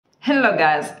Hello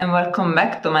guys and welcome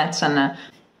back to my channel.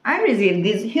 I received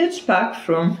this huge pack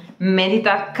from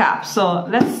MeditaCup, so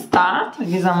let's start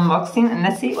with this unboxing and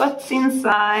let's see what's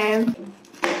inside.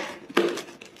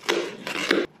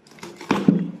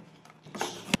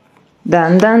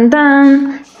 Dun dun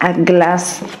dun! A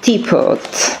glass teapot.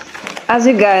 As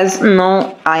you guys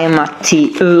know, I am a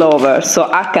tea lover,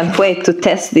 so I can't wait to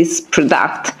test this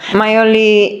product. My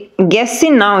only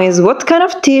guessing now is what kind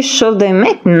of tea should they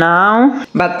make now?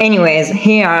 But anyways,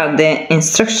 here are the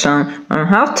instructions on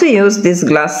how to use this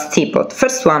glass teapot.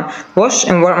 First one, wash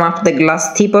and warm up the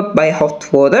glass teapot by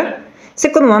hot water.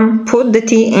 Second one, put the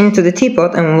tea into the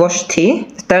teapot and wash tea.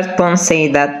 The third one say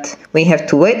that we have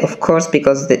to wait, of course,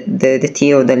 because the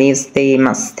tea or the leaves, they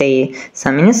must stay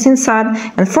some minutes inside.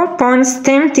 And 4 points,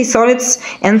 steam tea solids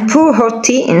and pour hot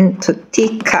tea into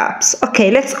teacups.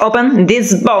 Okay, let's open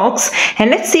this box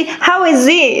and let's see how is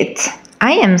it.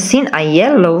 I am seeing a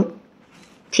yellow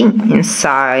thing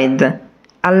inside.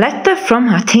 A letter from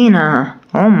Athena.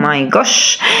 Oh my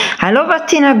gosh, I love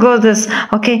Athena goddess.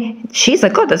 Okay, she's a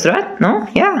goddess, right? No?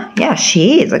 Yeah,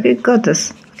 she is a good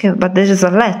goddess. Okay, but there is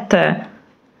a letter.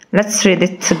 Let's read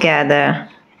it together.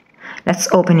 Let's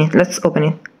open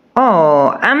it.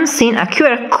 Oh, I'm seeing a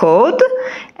QR code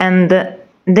and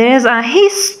there is a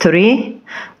history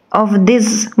of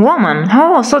this woman.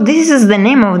 Oh, so this is the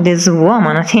name of this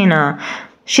woman, Athena.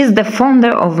 She's the founder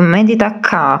of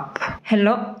MeditaCup.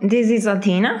 Hello, this is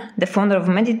Athena, the founder of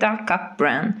MeditaCup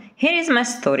brand. Here is my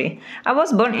story. I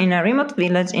was born in a remote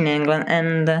village in England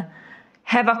and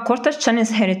have a quarter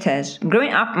Chinese heritage.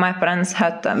 Growing up, my parents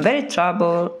had a very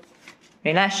troubled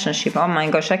relationship. Oh my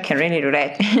gosh, I can really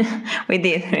relate. We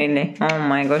did, really. Oh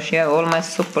my gosh, yeah, all my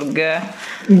super girl.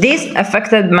 This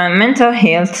affected my mental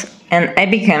health and I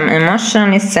became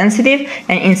emotionally sensitive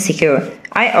and insecure.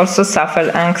 I also suffered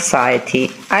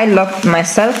anxiety. I locked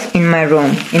myself in my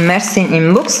room, immersing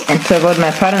in books and to avoid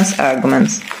my parents'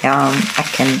 arguments.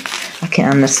 I can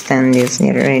understand this,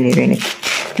 really.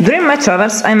 During my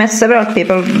travels, I met several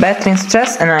people battling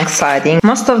stress and anxiety.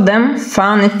 Most of them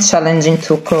found it challenging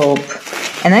to cope,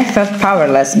 and I felt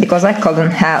powerless because I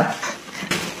couldn't help.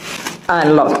 I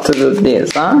love to do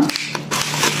this, huh?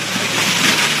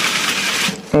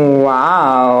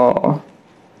 Wow!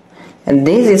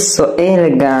 This is so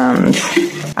elegant.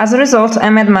 As a result, I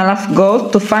made my life goal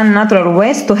to find natural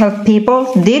ways to help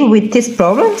people deal with these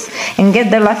problems and get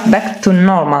their life back to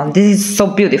normal. This is so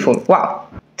beautiful. Wow.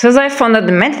 So I founded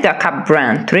the MeditaCup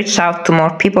brand to reach out to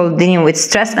more people dealing with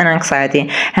stress and anxiety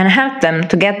and help them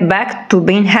to get back to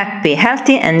being happy,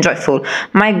 healthy and joyful.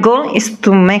 My goal is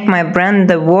to make my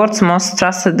brand the world's most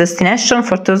trusted destination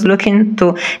for those looking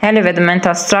to elevate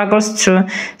mental struggles through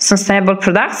sustainable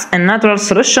products and natural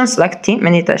solutions like tea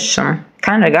meditation.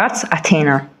 Kind regards,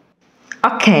 Athena.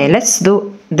 Okay, let's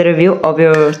do the review of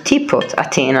your teapot,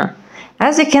 Athena.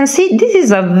 As you can see, this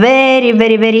is a very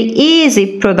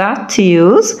easy product to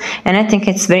use, and I think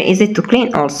it's very easy to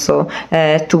clean also,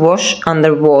 to wash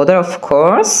under water, of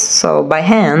course, so by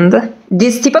hand.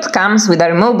 This teapot comes with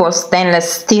a removable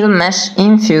stainless steel mesh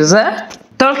infuser.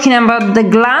 Talking about the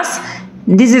glass,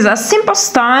 this is a simple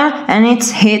style and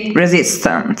it's heat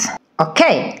resistant.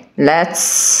 Okay,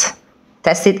 let's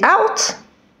test it out.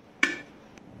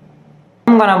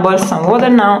 I'm gonna boil some water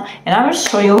now and I will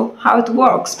show you how it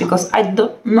works because I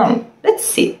don't know. Let's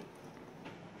see.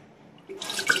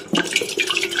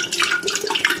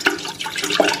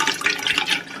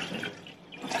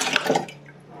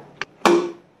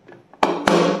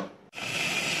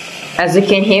 As you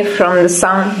can hear from the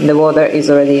sound, the water is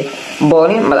already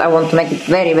boiling, but I want to make it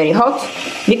very hot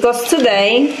because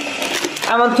today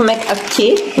I want to make a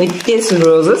tea with these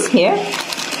roses here.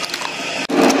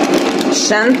 The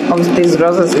scent of these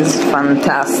roses is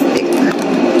fantastic.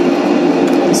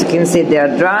 As you can see, they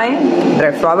are dry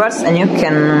flowers, and you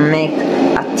can make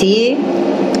a tea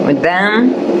with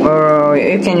them, or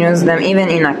you can use them even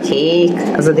in a cake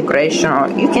as a decoration, or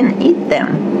you can eat them.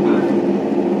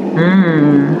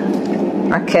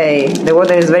 Okay, the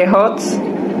water is very hot.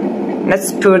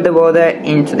 Let's pour the water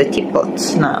into the teapot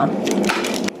now.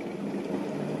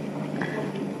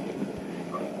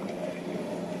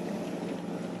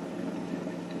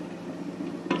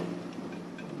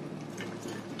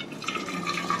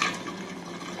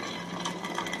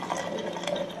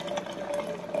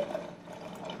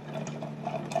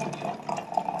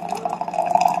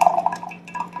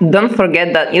 Don't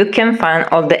forget that you can find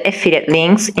all the affiliate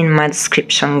links in my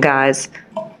description, guys.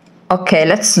 Okay,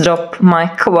 let's drop my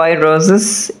kawaii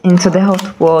roses into the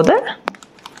hot water,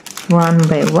 one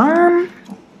by one.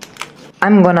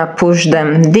 I'm gonna push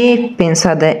them deep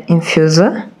inside the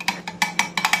infuser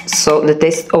so the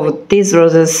taste of these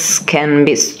roses can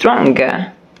be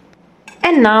stronger.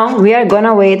 And now we are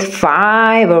gonna wait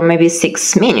 5 or maybe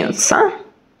 6 minutes. Huh?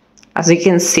 As you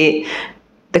can see,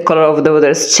 the color of the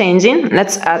water is changing.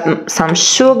 Let's add some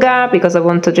sugar because I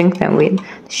want to drink them with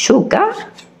sugar.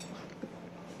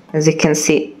 As you can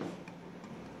see,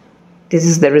 this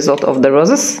is the result of the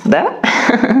roses there.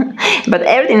 But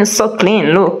everything is so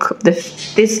clean. Look,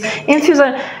 this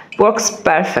infuser works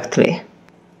perfectly.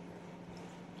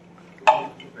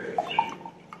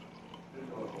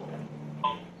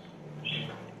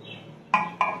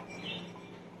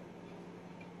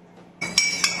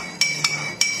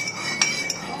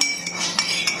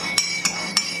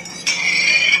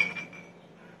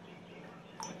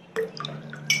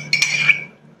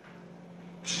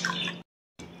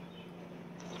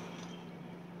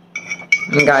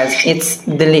 Guys, it's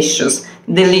delicious,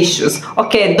 delicious.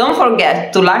 Okay, don't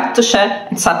forget to like, to share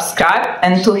and subscribe,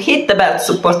 and to hit the bell to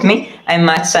support me and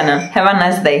my channel. Have a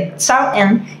nice day. Ciao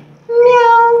and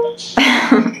meow.